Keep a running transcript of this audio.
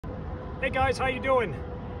Hey guys, how you doing?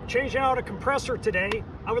 Changing out a compressor today.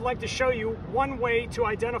 I would like to show you one way to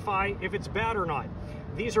identify if it's bad or not.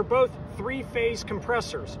 These are both three-phase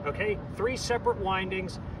compressors, okay? 3 separate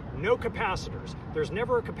windings, no capacitors. There's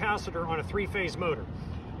never a capacitor on a 3-phase motor.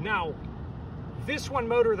 Now, this one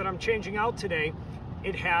motor that I'm changing out today,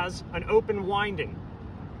 it has an open winding.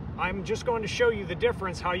 I'm just going to show you the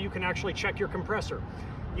difference, how you can actually check your compressor.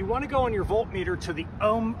 You want to go on your voltmeter to the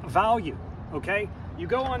ohm value, okay? You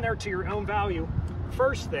go on there to your ohm value.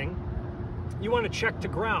 First thing, you want to check to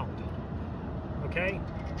ground, okay?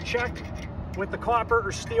 Check with the copper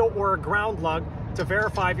or steel or a ground lug to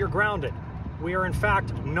verify if you're grounded. We are in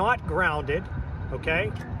fact not grounded,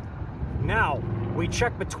 okay? Now, we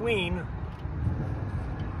check between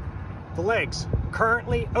the legs.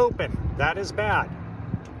 Currently open, that is bad.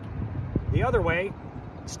 The other way,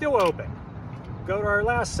 still open. Go to our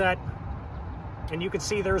last set, and you can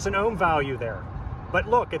see there's an ohm value there. But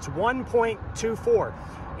look, it's 1.24.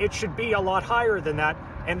 It should be a lot higher than that,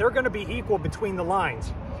 and they're gonna be equal between the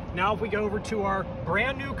lines. Now, if we go over to our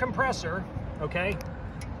brand new compressor, okay,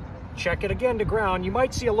 check it again to ground. You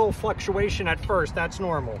might see a little fluctuation at first, that's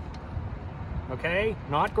normal. Okay,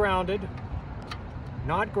 not grounded,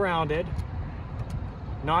 not grounded,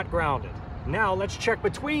 not grounded. Now, let's check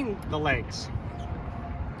between the legs.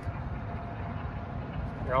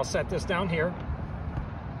 Here, I'll set this down here.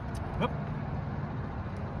 Oop.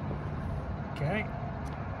 Okay,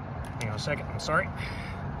 hang on a second, I'm sorry.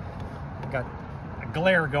 I've got a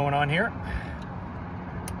glare going on here.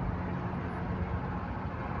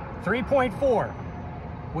 3.4.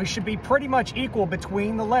 We should be pretty much equal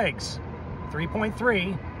between the legs.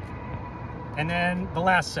 3.3, and then the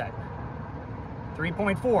last set.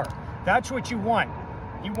 3.4. That's what you want.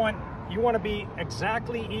 You want to be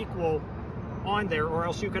exactly equal on there, or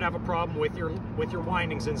else you could have a problem with your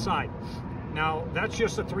windings inside. Now, that's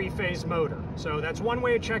just a 3-phase motor. So that's one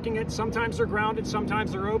way of checking it. Sometimes they're grounded,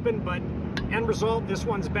 sometimes they're open, but end result, this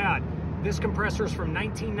one's bad. This compressor is from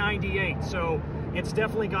 1998, so it's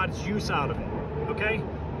definitely got its use out of it, okay?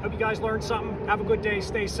 Hope you guys learned something. Have a good day,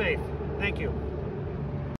 stay safe. Thank you.